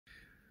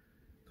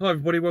Hi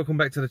everybody, welcome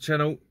back to the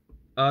channel.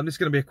 This is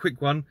going to be a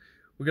quick one.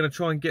 We're going to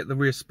try and get the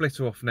rear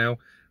splitter off now.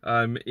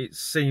 It's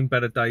seen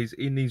better days.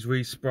 It needs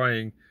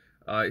respraying.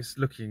 It's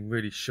looking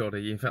really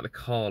shoddy. In fact, the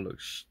car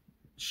looks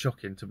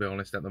shocking, to be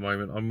honest, at the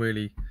moment. I'm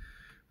really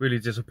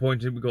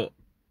disappointed. We've got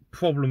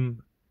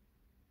problem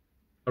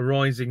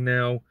arising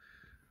now.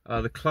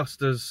 The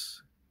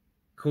clusters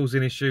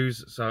causing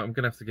issues, so I'm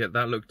going to have to get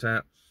that looked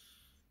at.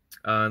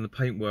 And the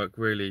paintwork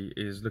really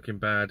is looking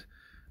bad.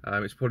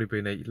 It's probably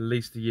been at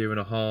least a year and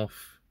a half,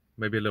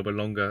 maybe a little bit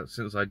longer,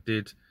 since I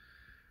did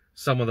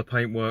some of the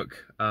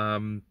paintwork,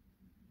 and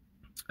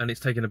it's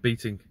taken a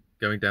beating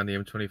going down the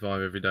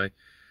M25 every day.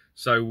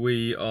 So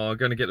we are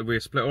going to get the rear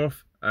splitter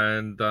off,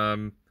 and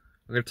I'm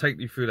going to take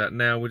you through that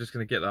now. We're just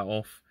going to get that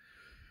off.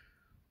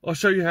 I'll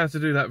show you how to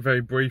do that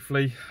very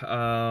briefly.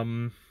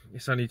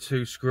 It's only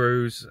 2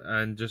 screws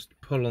and just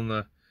pull on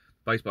the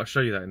base, but I'll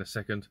show you that in a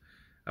second.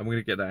 And we're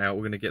going to get that out.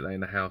 We're going to get that in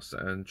the house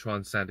and try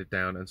and sand it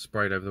down and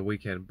spray it over the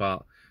weekend.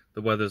 But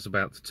the weather's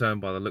about to turn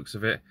by the looks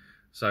of it.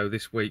 So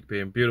this week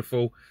being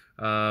beautiful,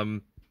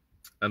 and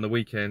the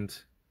weekend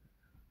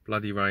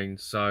bloody rain.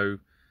 So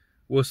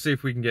we'll see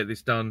if we can get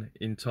this done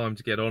in time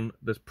to get on.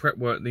 The prep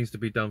work needs to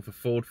be done for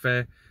Ford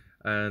Fair,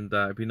 and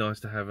it'd be nice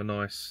to have a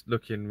nice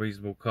looking,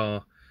 reasonable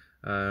car.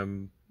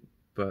 But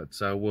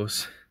we'll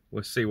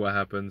see what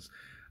happens.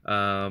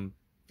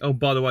 Oh,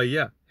 by the way,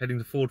 yeah, heading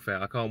to Ford Fair.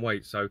 I can't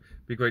wait. So it'd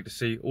be great to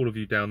see all of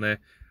you down there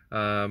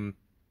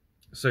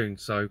soon.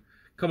 So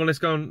come on, let's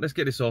go and let's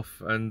get this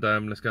off, and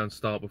let's go and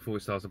start before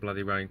it starts to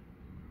bloody rain.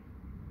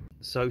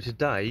 So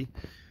today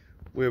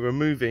we're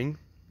removing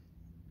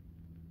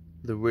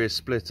the rear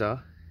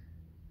splitter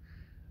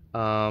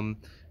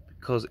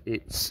because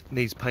it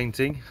needs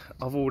painting.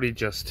 I've already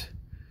just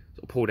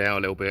sort of pulled it out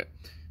a little bit,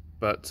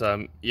 but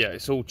yeah,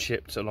 it's all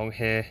chipped along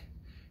here.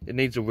 It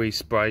needs a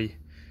respray.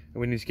 And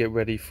we need to get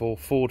ready for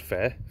Ford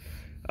Fair.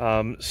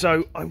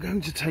 So I'm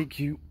going to take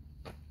you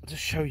to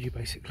show you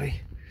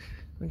basically.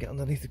 And get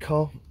underneath the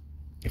car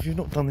if you've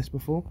not done this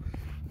before.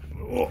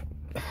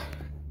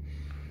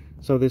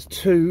 So there's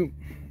two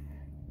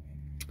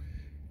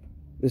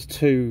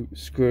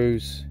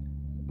screws,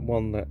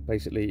 one that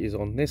basically is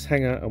on this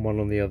hanger and one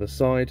on the other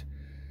side.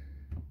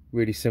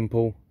 Really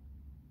simple.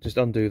 Just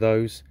undo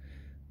those.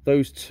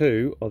 Those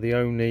two are the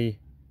only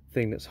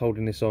thing that's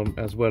holding this on,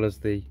 as well as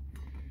the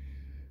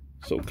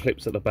sort of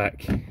clips at the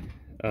back,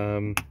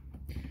 and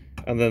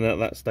then at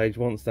that stage,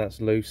 once that's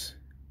loose,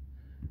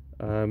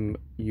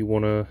 you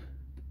want to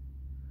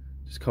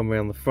just come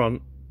around the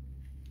front,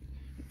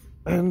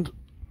 and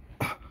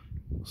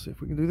let's see if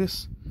we can do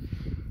this,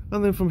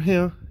 and then from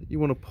here you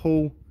want to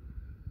pull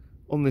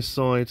on this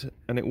side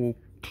and it will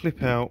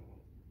clip out,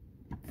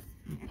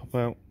 pop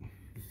out,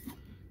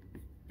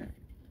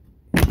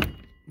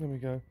 there we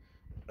go,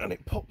 and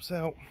it pops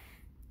out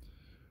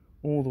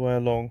all the way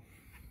along.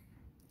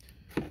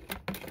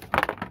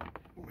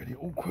 Really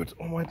awkward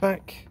on my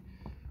back,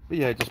 but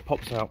yeah, it just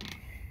pops out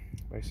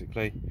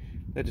basically.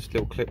 They're just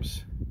little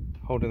clips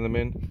holding them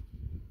in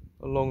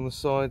along the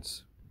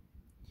sides,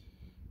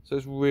 so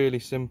it's really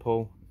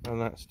simple. And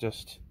that's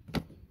just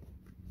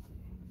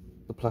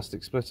the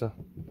plastic splitter.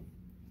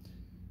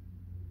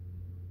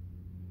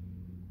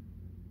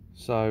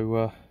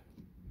 So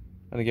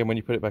and again, when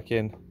you put it back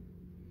in,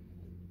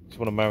 just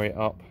want to marry it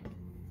up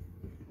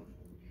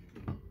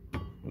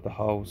with the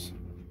holes.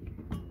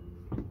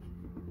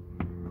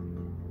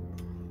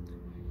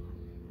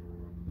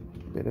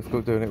 Bit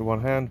difficult doing it with one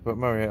hand, but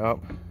marry it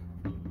up.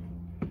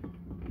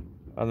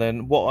 And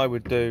then what I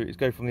would do is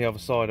go from the other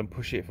side and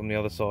push it from the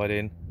other side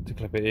in to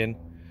clip it in.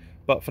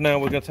 But for now,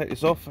 we're going to take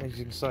this off. As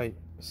you can see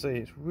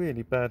it's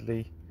really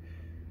badly.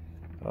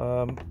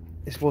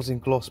 This was in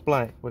gloss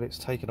black, but it's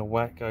taken a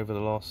whack over the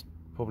last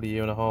probably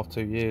year and a half,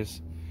 2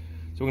 years.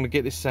 So we're going to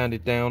get this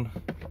sanded down.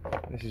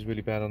 This is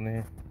really bad on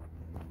there,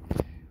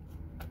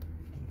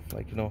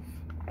 flaking off.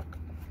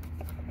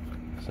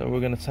 So we're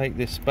going to take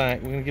this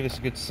back. We're going to give this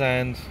a good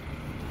sand.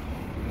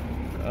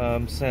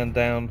 Sand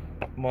down.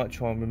 Might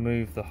try and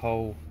remove the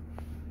whole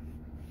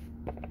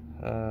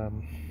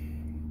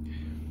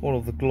all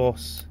of the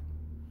gloss,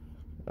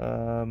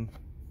 and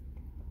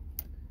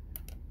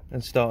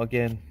start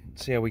again,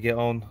 see how we get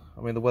on.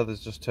 I mean, the weather's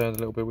just turned a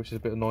little bit, which is a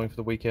bit annoying for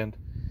the weekend,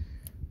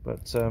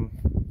 but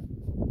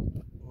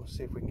we'll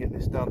see if we can get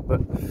this done.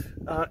 But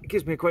it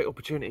gives me a great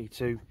opportunity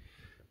to,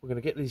 we're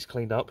going to get these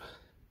cleaned up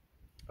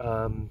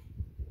because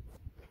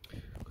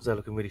they're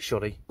looking really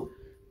shoddy.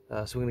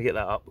 So we're going to get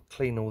that up,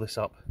 clean all this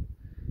up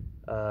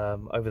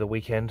over the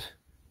weekend.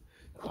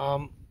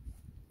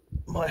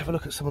 Might have a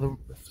look at some of the,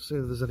 see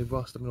if there's any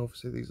rust. I mean,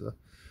 obviously these are a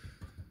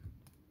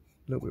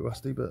little bit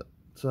rusty, but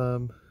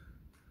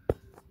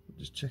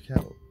just check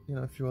out, you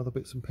know, a few other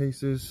bits and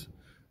pieces.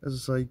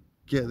 As I say,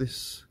 get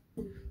this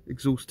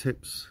exhaust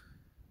tips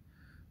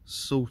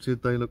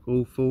sorted. They look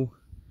awful.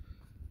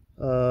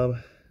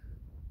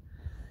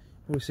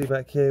 We see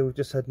back here, we've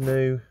just had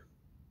new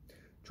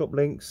drop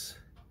links.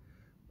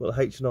 Got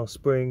the H&R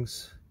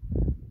springs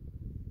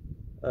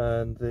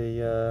and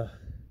the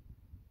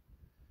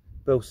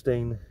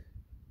Bilstein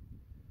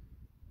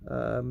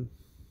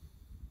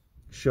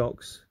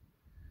shocks.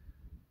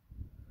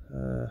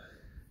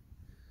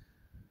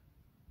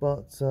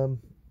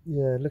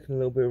 Yeah, looking a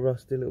little bit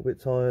rusty, a little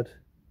bit tired.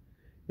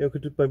 Yeah, I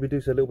could maybe do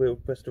a little bit of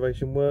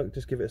restoration work,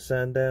 just give it a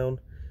sand down,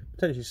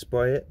 potentially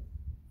spray it.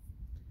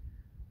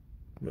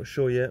 I'm not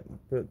sure yet,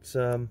 but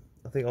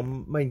I think our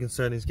main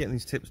concern is getting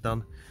these tips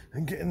done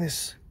and getting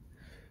this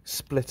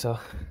splitter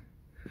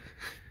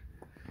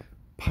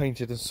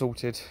painted and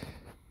sorted,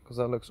 because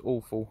that looks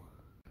awful.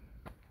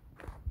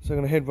 So I'm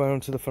going to head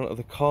round to the front of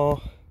the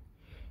car. I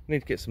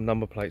need to get some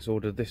number plates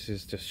ordered. This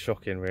is just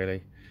shocking,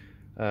 really.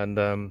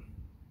 And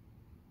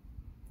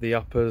the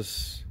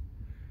uppers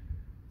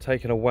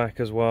taking a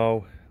whack as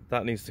well.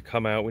 That needs to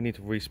come out. We need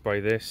to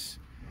respray this,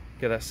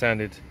 get that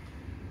sanded,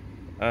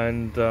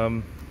 and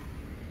the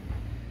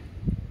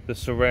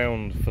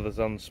surround for the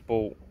Zun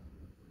Sport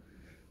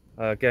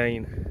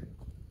again,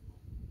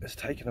 it's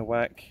taken a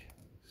whack.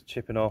 It's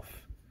chipping off.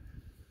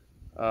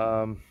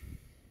 So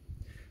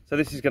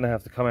this is going to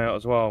have to come out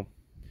as well.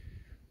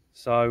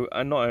 So,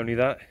 and not only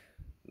that,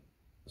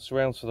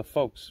 surrounds for the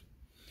fogs,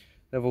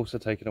 they've also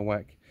taken a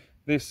whack.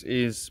 This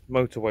is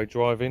motorway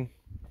driving,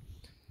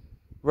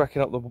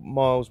 racking up the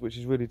miles, which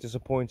is really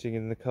disappointing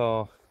in the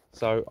car.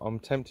 So I'm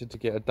tempted to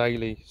get a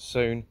daily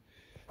soon,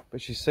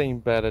 but she's seen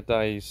better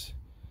days.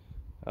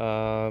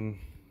 And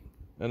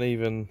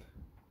even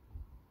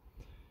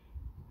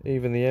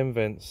the end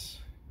vents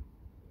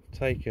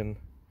taken,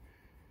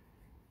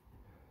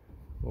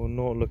 or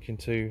not looking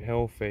too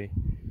healthy.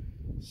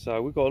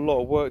 So we've got a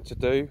lot of work to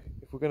do.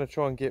 If we're going to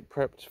try and get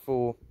prepped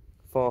for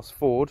fast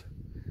forward,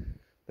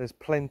 there's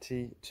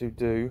plenty to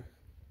do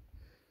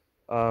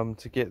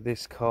to get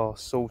this car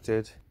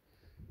sorted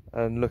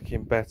and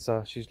looking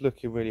better. She's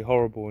looking really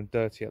horrible and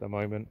dirty at the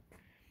moment,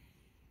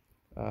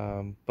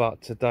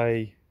 but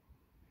today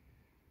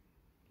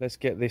let's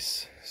get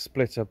this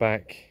splitter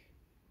back.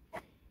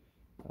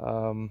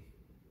 Or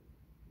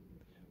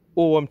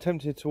I'm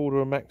tempted to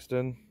order a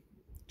Maxton,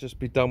 just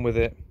be done with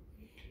it.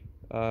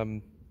 But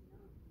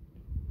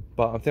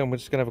I think I'm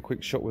just going to have a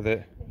quick shot with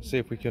it, see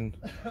if we can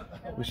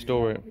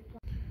restore it.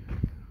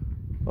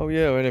 Oh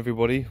yeah, and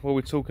everybody, while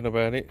we're talking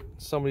about it,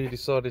 somebody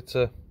decided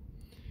to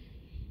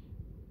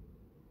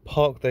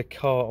park their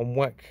car and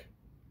whack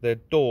their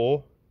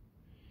door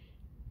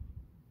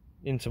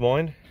into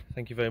mine.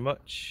 Thank you very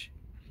much.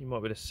 You might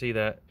be able to see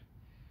that.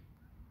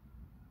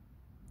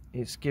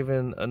 It's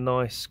given a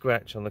nice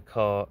scratch on the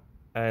car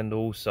and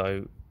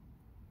also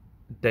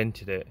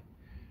dented it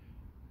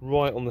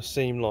right on the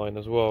seam line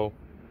as well,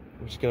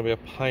 which is going to be a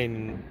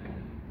pain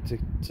to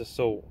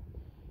sort.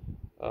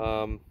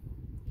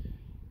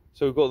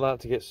 So we've got that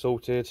to get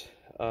sorted,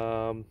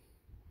 and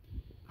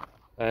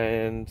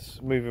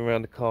moving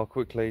around the car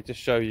quickly to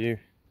show you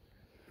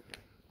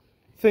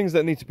things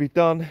that need to be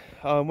done.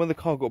 When the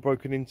car got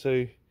broken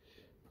into,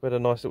 we had a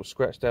nice little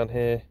scratch down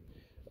here.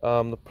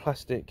 The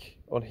plastic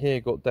on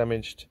here got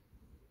damaged,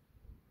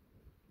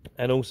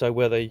 and also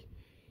where they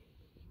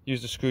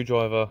used a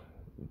screwdriver,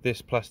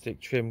 this plastic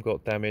trim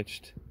got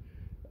damaged,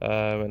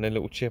 and a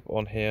little chip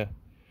on here.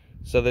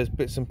 So there's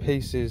bits and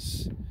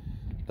pieces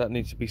that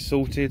need to be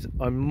sorted.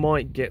 I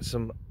might get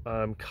some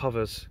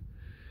covers.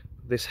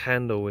 This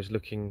handle is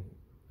looking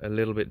a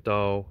little bit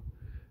dull,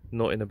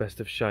 not in the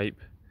best of shape.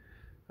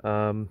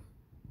 So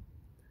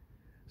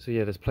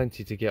yeah, there's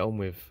plenty to get on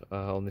with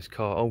on this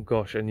car. Oh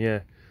gosh, and yeah,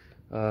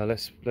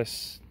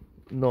 let's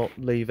not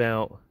leave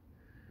out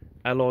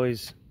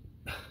alloys.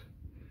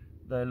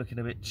 They're looking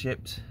a bit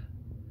chipped.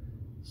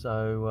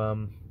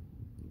 So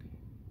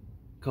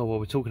God, while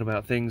we're talking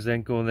about things,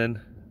 then go on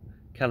then.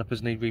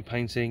 Calipers need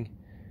repainting.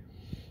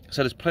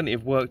 So there's plenty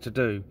of work to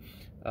do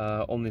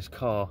on this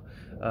car.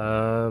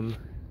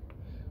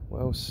 What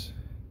else?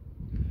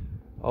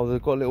 Oh,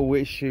 they've got a little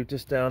issue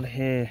just down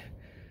here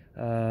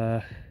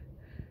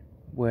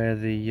where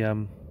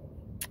the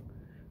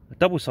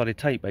double-sided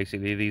tape,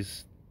 basically,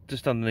 these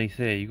just underneath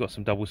here, you've got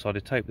some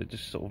double-sided tape that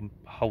just sort of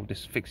hold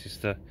this, fixes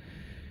to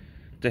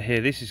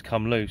here. This has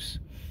come loose,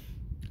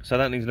 so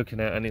that needs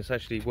looking at, and it's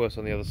actually worse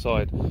on the other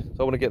side. So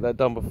I want to get that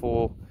done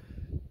before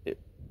it,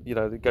 you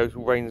know, it goes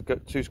rains go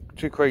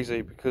too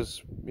crazy,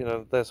 because you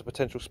know there's a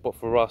potential spot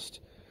for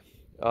rust.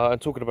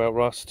 And talking about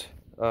rust,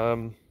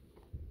 I've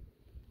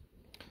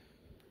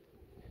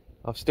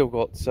still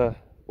got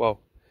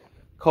well,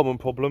 common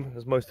problem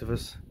as most of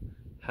us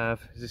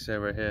have is this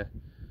area here.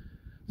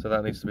 So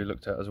that needs to be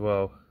looked at as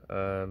well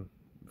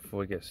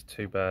before it gets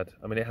too bad.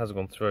 I mean, it hasn't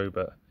gone through,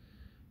 but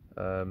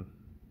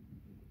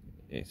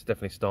it's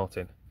definitely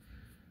starting.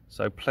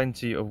 So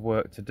plenty of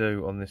work to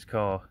do on this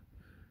car.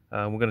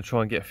 We're going to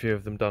try and get a few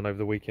of them done over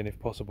the weekend if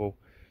possible.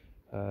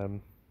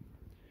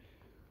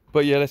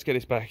 But yeah, let's get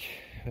this back.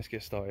 Let's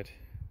get started.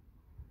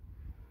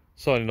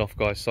 Signing off,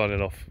 guys,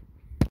 signing off.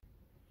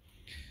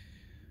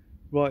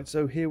 Right,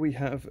 so here we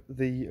have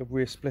the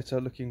rear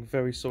splitter looking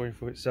very sorry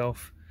for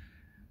itself.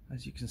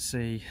 As you can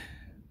see,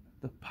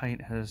 the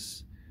paint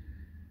has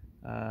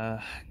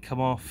come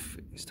off.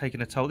 It's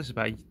taken a toll. This is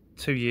about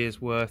 2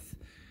 years worth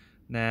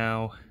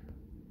now,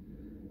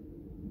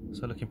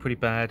 so looking pretty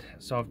bad.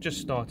 So I've just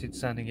started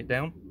sanding it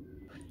down.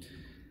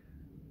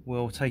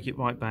 we'll take it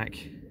right back,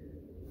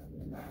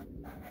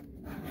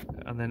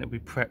 and then it'll be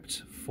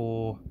prepped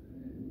for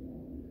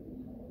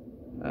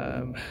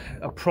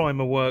a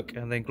primer work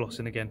and then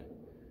glossing again.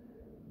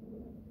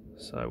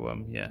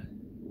 So yeah,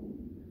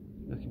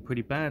 looking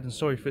pretty bad and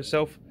sorry for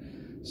itself.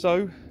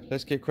 So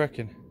let's get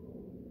cracking.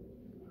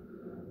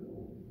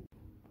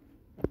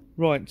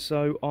 Right,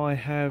 so I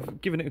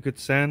have given it a good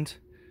sand.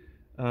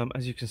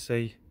 As you can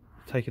see,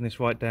 taking this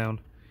right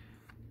down.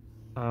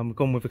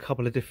 Gone with a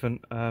couple of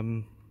different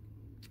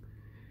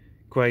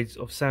grades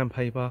of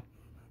sandpaper.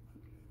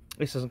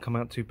 This doesn't come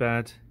out too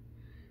bad.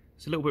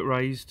 It's a little bit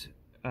raised,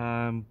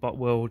 but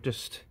we'll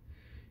just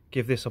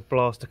give this a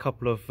blast, a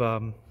couple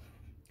of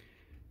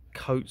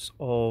coats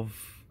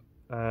of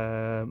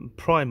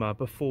primer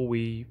before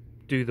we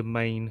do the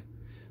main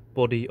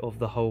body of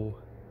the whole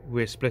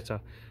rear splitter.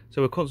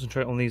 So we'll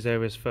concentrate on these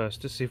areas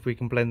first, just see if we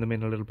can blend them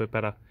in a little bit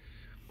better.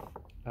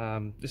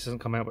 This doesn't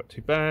come out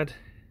too bad.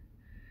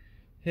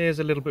 Here's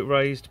a little bit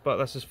raised, but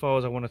that's as far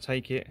as I want to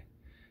take it.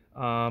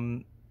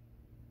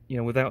 You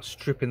know, without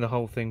stripping the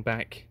whole thing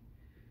back.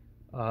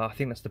 I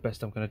think that's the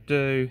best I'm going to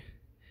do.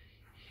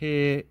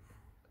 Here,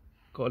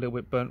 got a little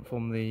bit burnt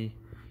from the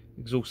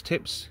exhaust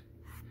tips,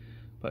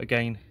 but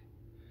again,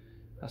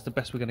 that's the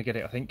best we're going to get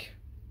it, I think.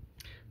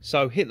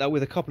 So hit that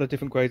with a couple of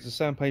different grades of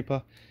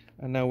sandpaper,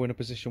 and now we're in a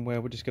position where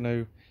we're just going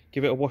to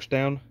give it a wash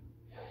down,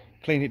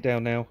 clean it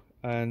down now,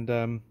 and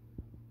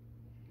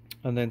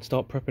then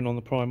start prepping on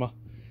the primer.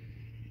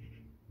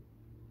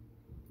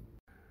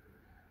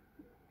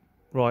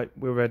 Right,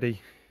 we're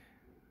ready.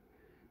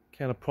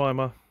 Can of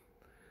primer.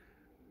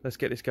 Let's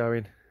get this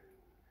going,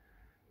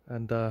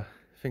 and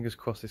fingers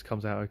crossed this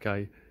comes out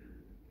okay.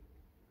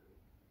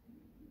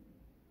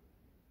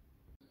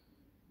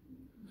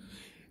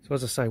 So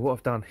as I say, what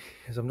I've done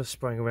is I'm just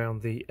spraying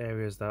around the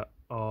areas that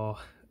are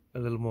a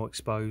little more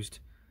exposed,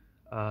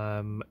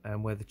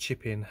 and where the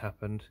chipping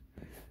happened.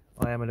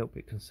 I am a little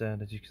bit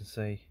concerned, as you can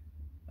see,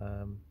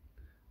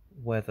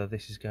 whether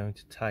this is going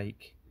to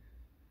take.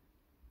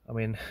 I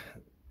mean,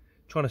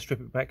 trying to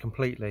strip it back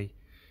completely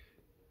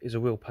is a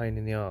real pain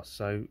in the arse,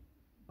 so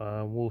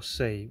we'll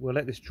see. We'll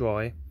let this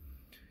dry,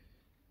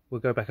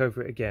 we'll go back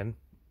over it again.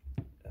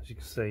 As you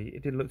can see,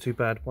 it didn't look too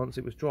bad once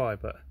it was dry,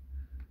 but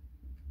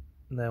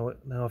now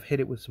I've hit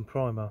it with some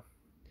primer,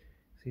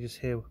 so you just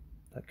hear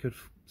that could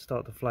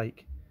start to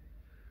flake.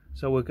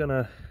 So we're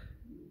gonna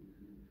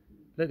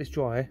let this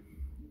dry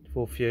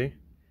for a few,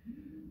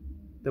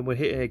 then we'll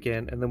hit it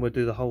again, and then we'll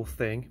do the whole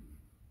thing,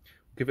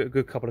 give it a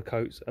good couple of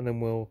coats, and then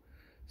we'll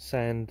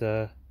sand,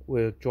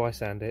 we'll dry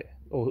sand it,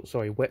 or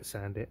sorry, wet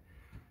sand it,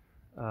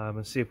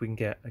 and see if we can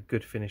get a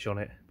good finish on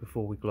it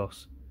before we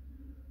gloss.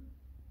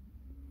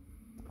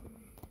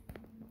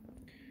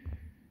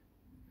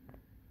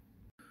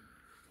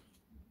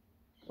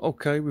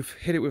 Okay, we've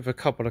hit it with a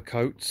couple of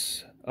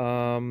coats.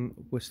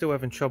 We're still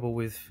having trouble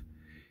with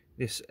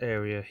this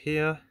area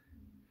here,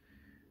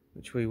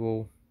 which we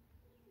will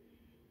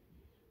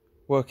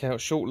work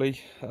out shortly.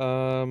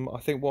 I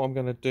think what I'm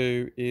going to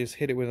do is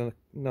hit it with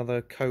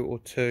another coat or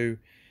two,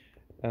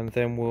 and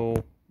then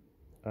we'll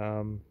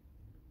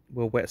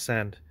wet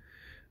sand.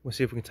 We'll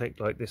see if we can take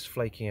like this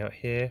flaking out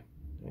here.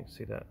 You can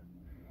see that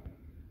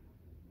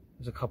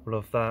there's a couple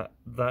of that.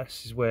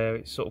 This is where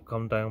it's sort of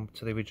come down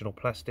to the original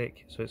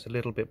plastic, so it's a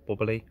little bit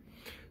bobbly.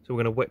 So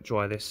we're going to wet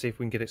dry this, see if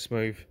we can get it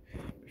smooth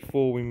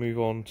before we move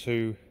on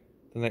to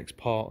the next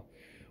part.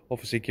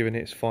 Obviously, giving it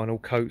its final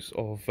coats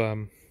of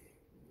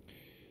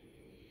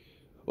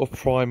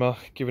primer,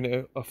 giving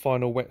it a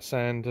final wet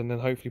sand, and then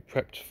hopefully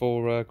prepped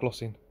for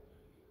glossing.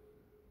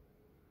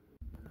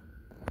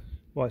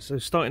 Right, so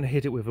starting to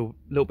hit it with a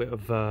little bit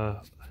of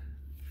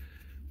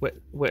wet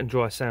and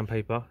dry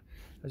sandpaper.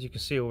 As you can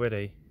see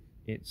already,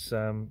 it's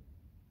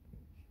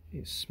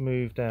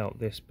smoothed out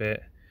this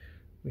bit.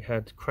 We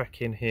had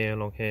cracking here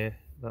along here,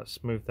 that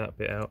smoothed that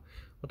bit out.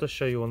 I'll just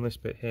show you on this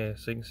bit here,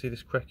 so you can see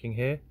this cracking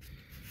here.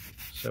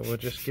 So we'll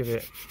just give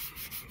it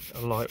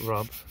a light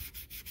rub.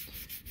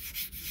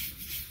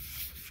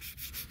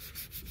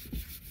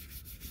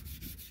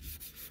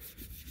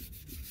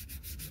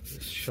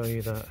 Show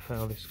you that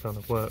how this kind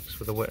of works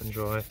with the wet and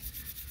dry.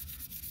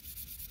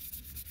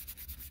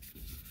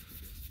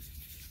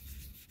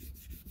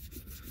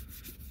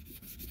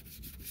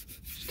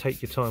 Just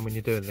take your time when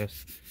you're doing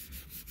this.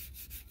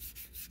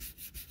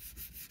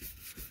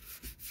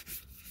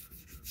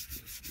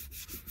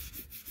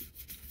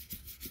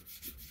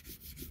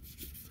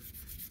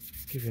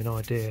 Give you an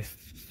idea.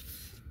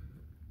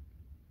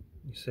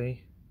 You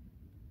see?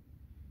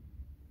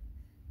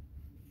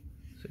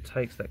 So it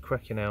takes that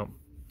cracking out.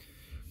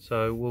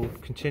 So we'll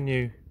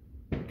continue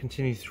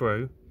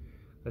through.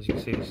 As you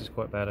can see, this is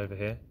quite bad over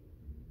here.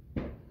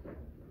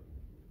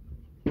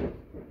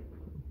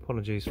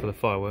 Apologies for the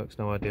fireworks,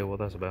 no idea what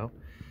that's about.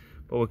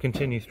 But we'll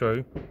continue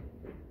through.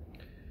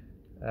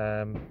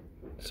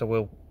 So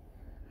we'll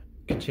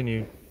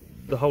continue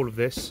the whole of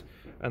this,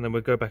 and then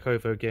we'll go back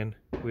over again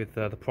with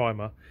the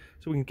primer,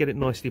 so we can get it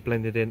nicely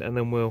blended in, and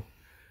then we'll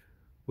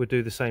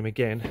do the same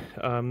again.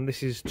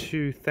 This is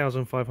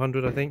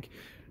 2,500, I think,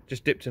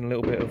 just dipped in a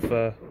little bit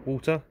of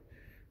water,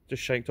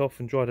 just shaked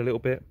off and dried a little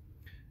bit,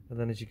 and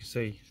then as you can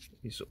see,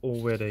 it's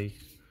already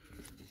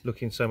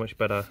looking so much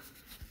better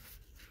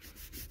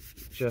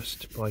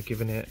just by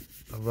giving it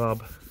a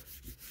rub.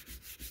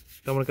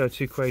 Don't want to go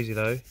too crazy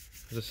though.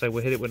 As I say,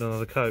 we'll hit it with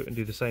another coat and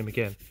do the same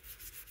again.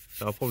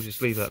 So I'll probably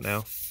just leave that now.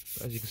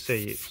 As you can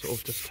see, it sort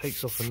of just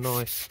takes off a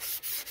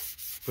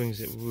nice,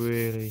 brings it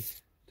really,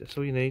 that's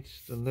all you need,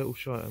 just a little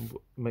shot, and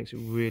makes it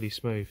really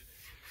smooth.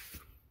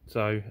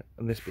 So,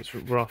 and this bit's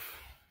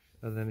rough,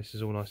 and then this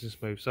is all nice and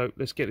smooth. So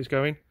let's get this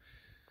going.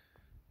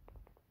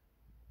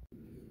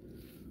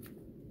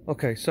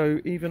 Okay, so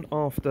even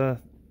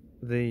after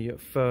the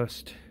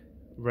first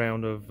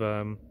round of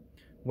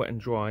wet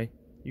and dry,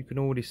 you can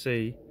already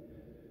see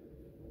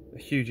a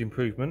huge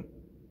improvement.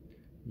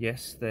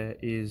 Yes, there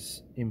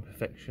is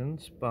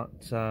imperfections,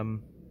 but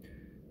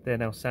they're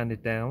now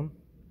sanded down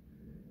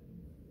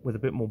with a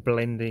bit more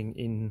blending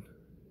in.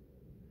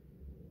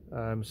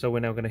 So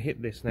we're now going to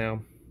hit this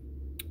now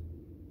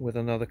with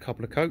another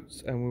couple of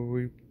coats, and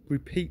we'll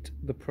repeat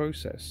the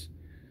process.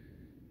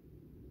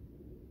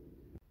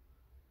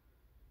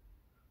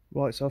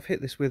 Right, so I've hit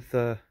this with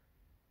a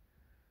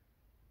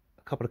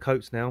couple of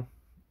coats now.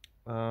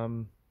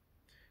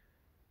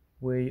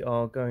 We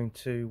are going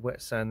to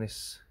wet sand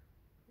this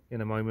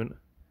in a moment.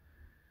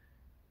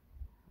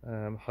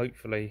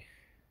 Hopefully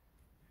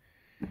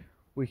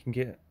we can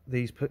get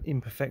these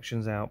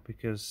imperfections out,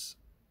 because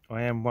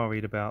I am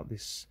worried about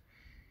this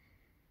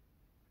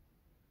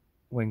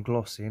when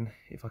glossing.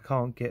 If I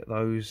can't get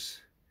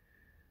those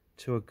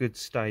to a good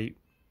state,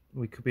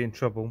 we could be in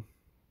trouble.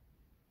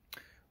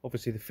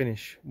 Obviously the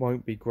finish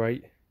won't be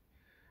great,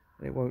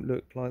 it won't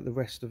look like the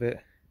rest of it,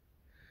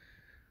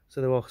 so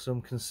there are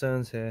some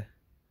concerns here,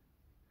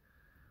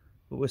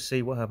 but we'll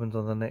see what happens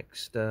on the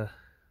next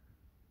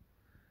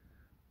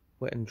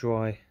wet and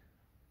dry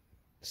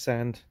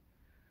sand.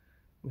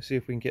 We'll see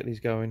if we can get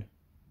these going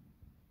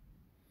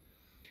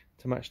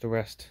to match the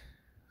rest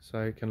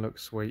so it can look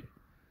sweet.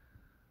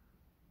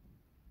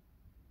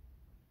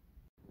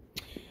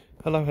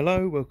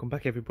 Hello, welcome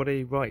back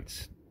everybody. Right,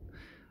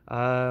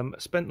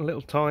 spent a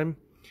little time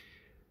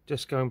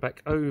just going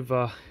back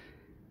over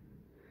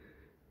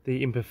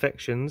the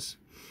imperfections.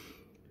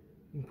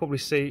 You can probably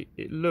see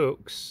it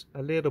looks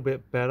a little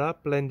bit better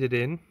blended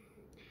in.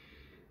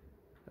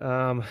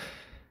 Hopefully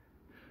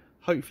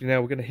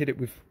now we're going to hit it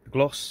with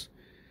gloss,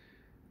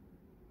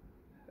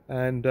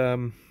 and I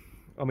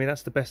mean,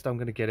 that's the best I'm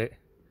going to get it.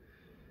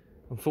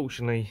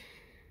 Unfortunately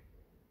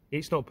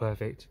it's not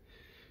perfect,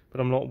 but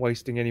I'm not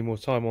wasting any more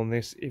time on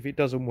this. If it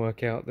doesn't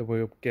work out, then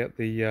we'll get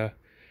the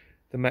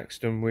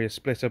Maxton rear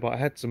splitter, but I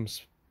had some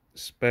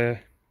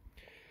spare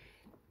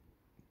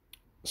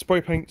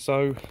spray paint,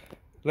 so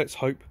let's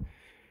hope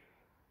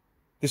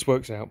this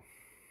works out.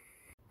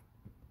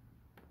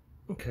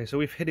 Okay, so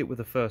we've hit it with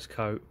the first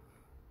coat,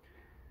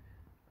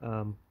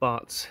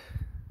 but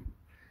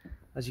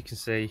as you can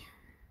see,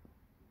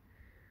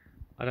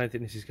 I don't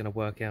think this is going to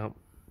work out.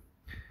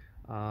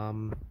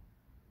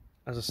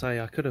 As I say,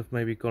 I could have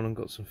maybe gone and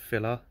got some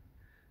filler,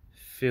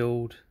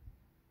 filled,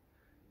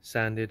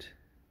 sanded,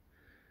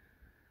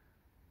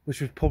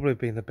 which would probably have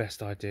been the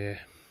best idea.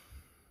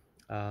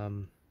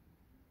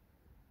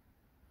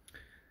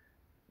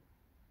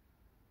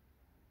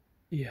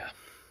 Yeah,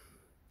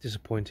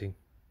 disappointing.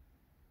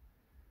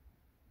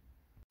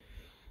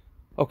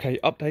 Okay,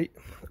 update.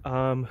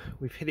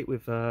 We've hit it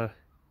with, I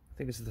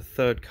think this is the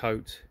third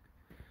coat.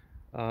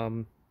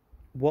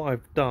 What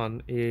I've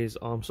done is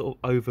I'm sort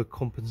of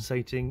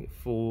overcompensating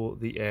for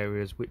the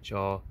areas which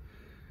are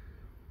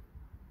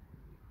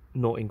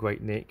not in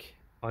great nick.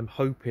 I'm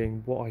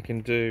hoping what I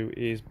can do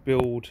is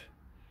build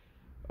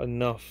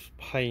enough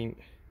paint,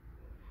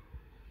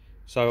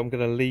 so I'm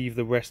going to leave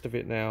the rest of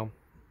it now,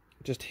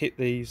 just hit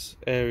these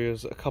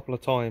areas a couple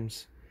of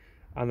times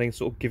and then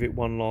sort of give it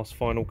one last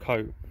final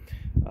coat.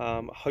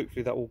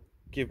 Hopefully that will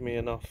give me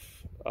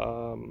enough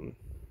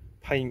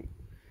paint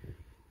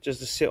just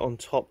to sit on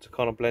top to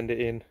kind of blend it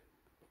in.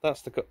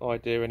 That's the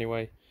idea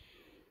anyway.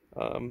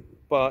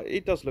 But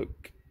it does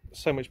look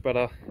so much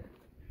better.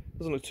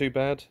 Doesn't look too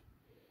bad.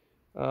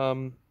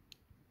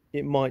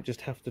 It might just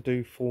have to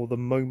do for the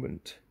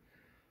moment,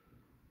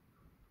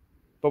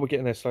 but we're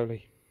getting there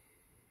slowly.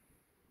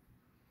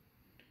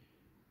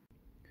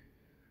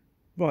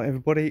 Right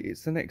everybody,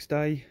 it's the next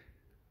day.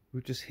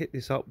 We've just hit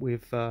this up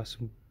with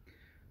some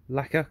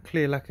lacquer,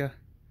 clear lacquer,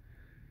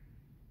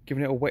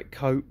 giving it a wet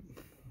coat.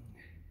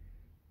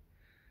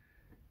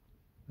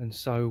 And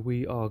so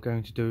we are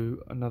going to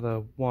do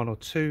another one or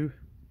two.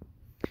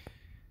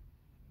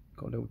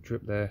 Got a little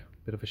drip there,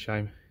 bit of a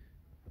shame.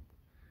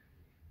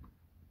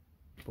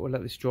 But we'll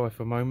let this dry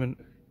for a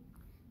moment.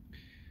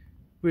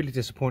 Really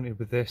disappointed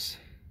with this,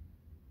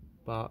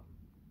 but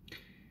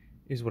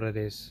is what it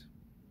is.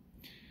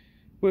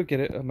 We'll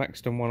get it a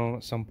Maxton one on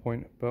at some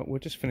point, but we'll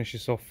just finish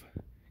this off,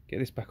 get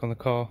this back on the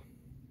car.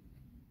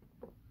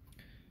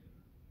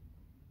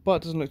 But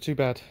it doesn't look too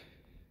bad.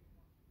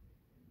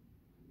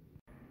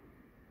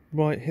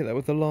 Right, hit that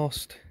with the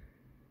last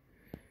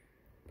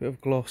bit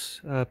of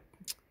gloss,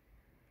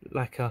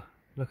 lacquer,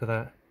 Look at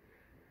that.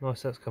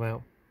 Nice that's come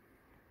out.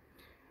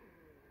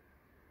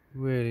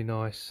 Really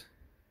nice.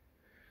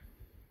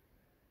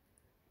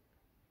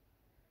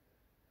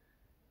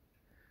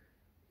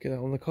 Get that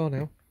on the car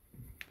now.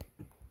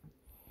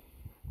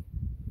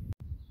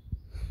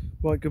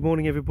 Right, good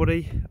morning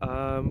everybody.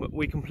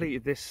 We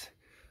completed this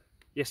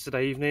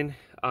yesterday evening.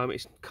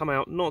 It's come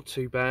out not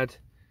too bad.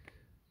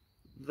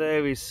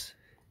 There is,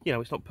 you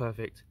know, it's not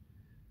perfect,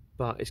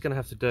 but it's going to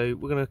have to do.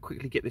 We're going to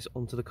quickly get this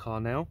onto the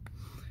car now.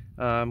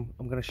 I'm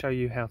going to show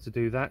you how to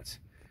do that.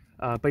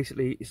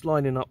 Basically, it's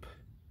lining up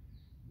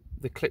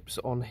the clips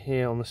on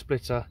here on the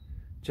splitter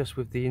just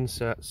with the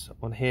inserts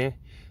on here.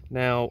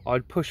 Now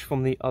I'd push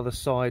from the other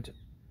side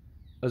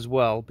as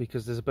well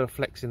because there's a bit of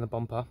flex in the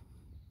bumper,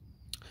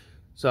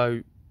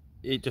 so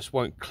it just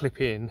won't clip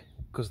in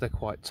because they're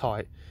quite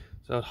tight.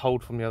 So I'd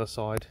hold from the other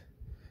side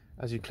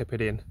as you clip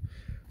it in.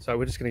 So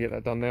we're just going to get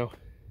that done now.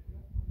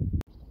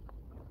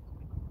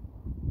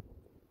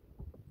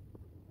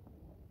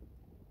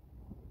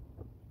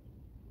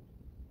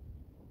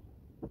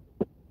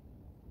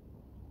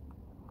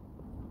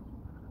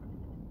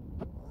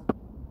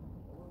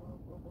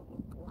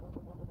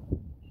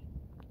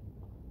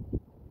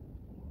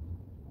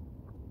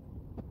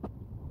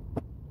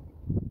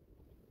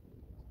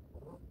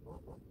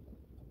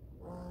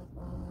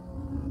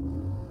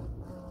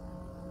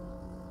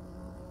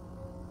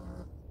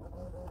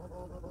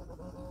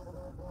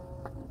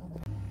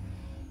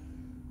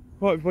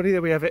 Right everybody,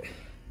 there we have it.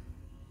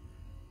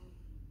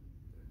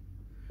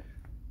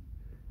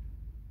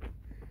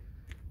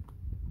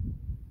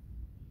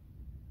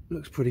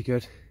 Looks pretty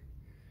good.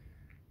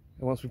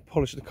 And once we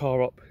polish the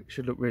car up, it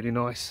should look really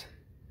nice.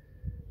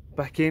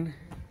 Back in,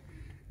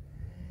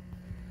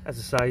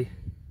 as I say,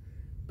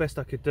 best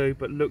I could do,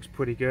 but looks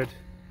pretty good.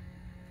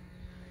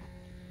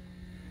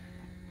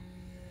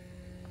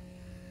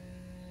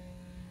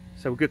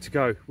 So we're good to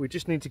go. We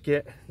just need to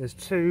get, there's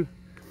two,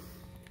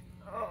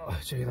 oh, I'll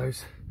show you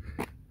those.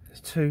 There's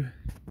two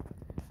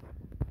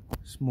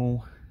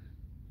small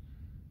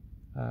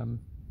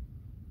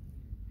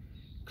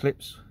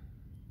clips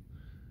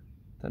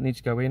that need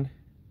to go in,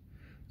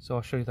 so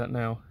I'll show you that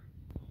now.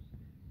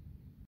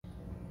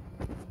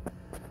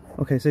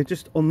 Okay, so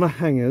just on the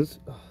hangers,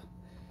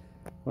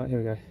 right, here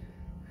we go.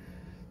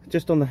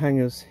 Just on the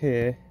hangers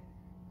here,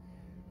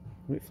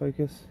 will it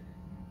focus?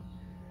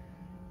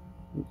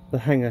 The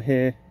hanger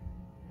here,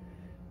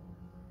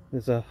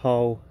 there's a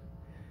hole,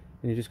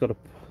 and you just got to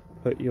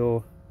put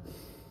your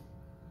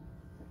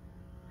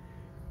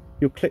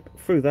clip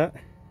through that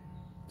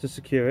to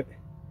secure it.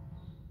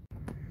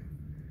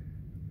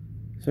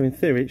 So in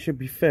theory it should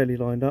be fairly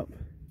lined up.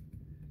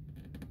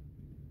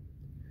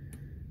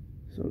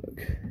 So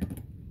look.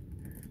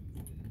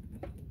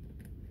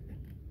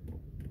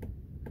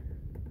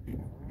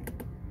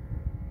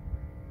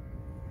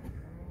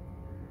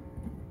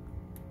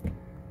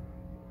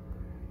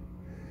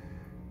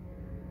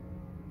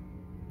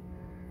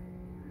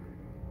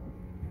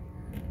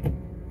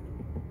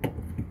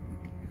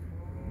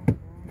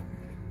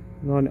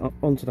 Line it up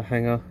onto the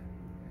hanger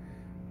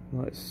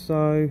like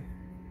so,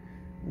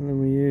 and then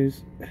we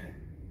use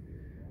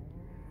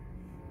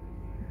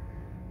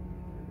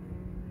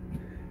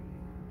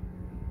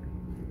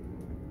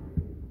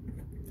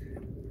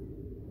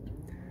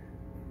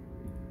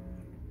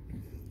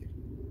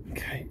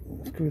okay,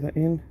 screw that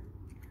in.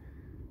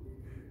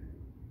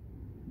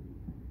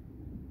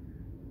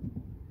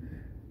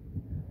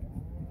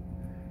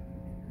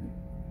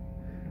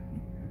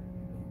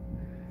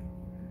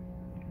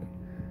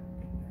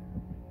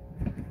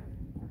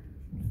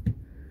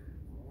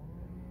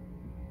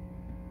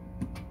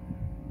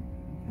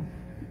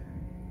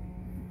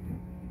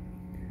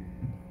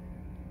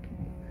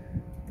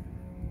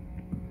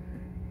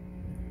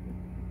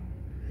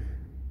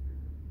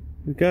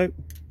 We go.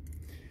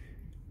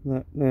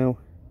 That now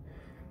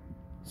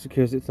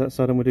secures it to that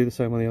side, and we'll do the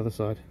same on the other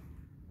side.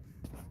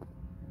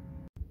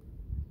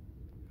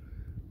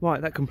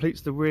 Right, that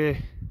completes the rear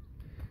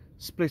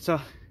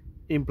splitter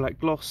in black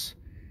gloss,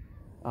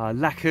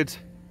 lacquered,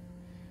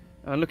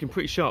 and looking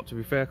pretty sharp, to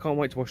be fair. I can't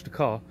wait to wash the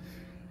car.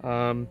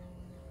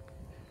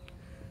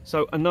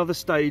 So another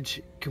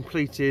stage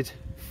completed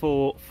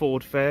for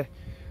Ford Fair.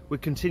 We'll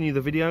continue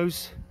the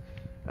videos,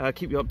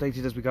 keep you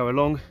updated as we go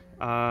along.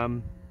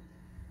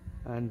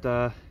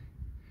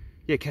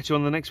 Yeah, catch you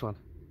on the next one.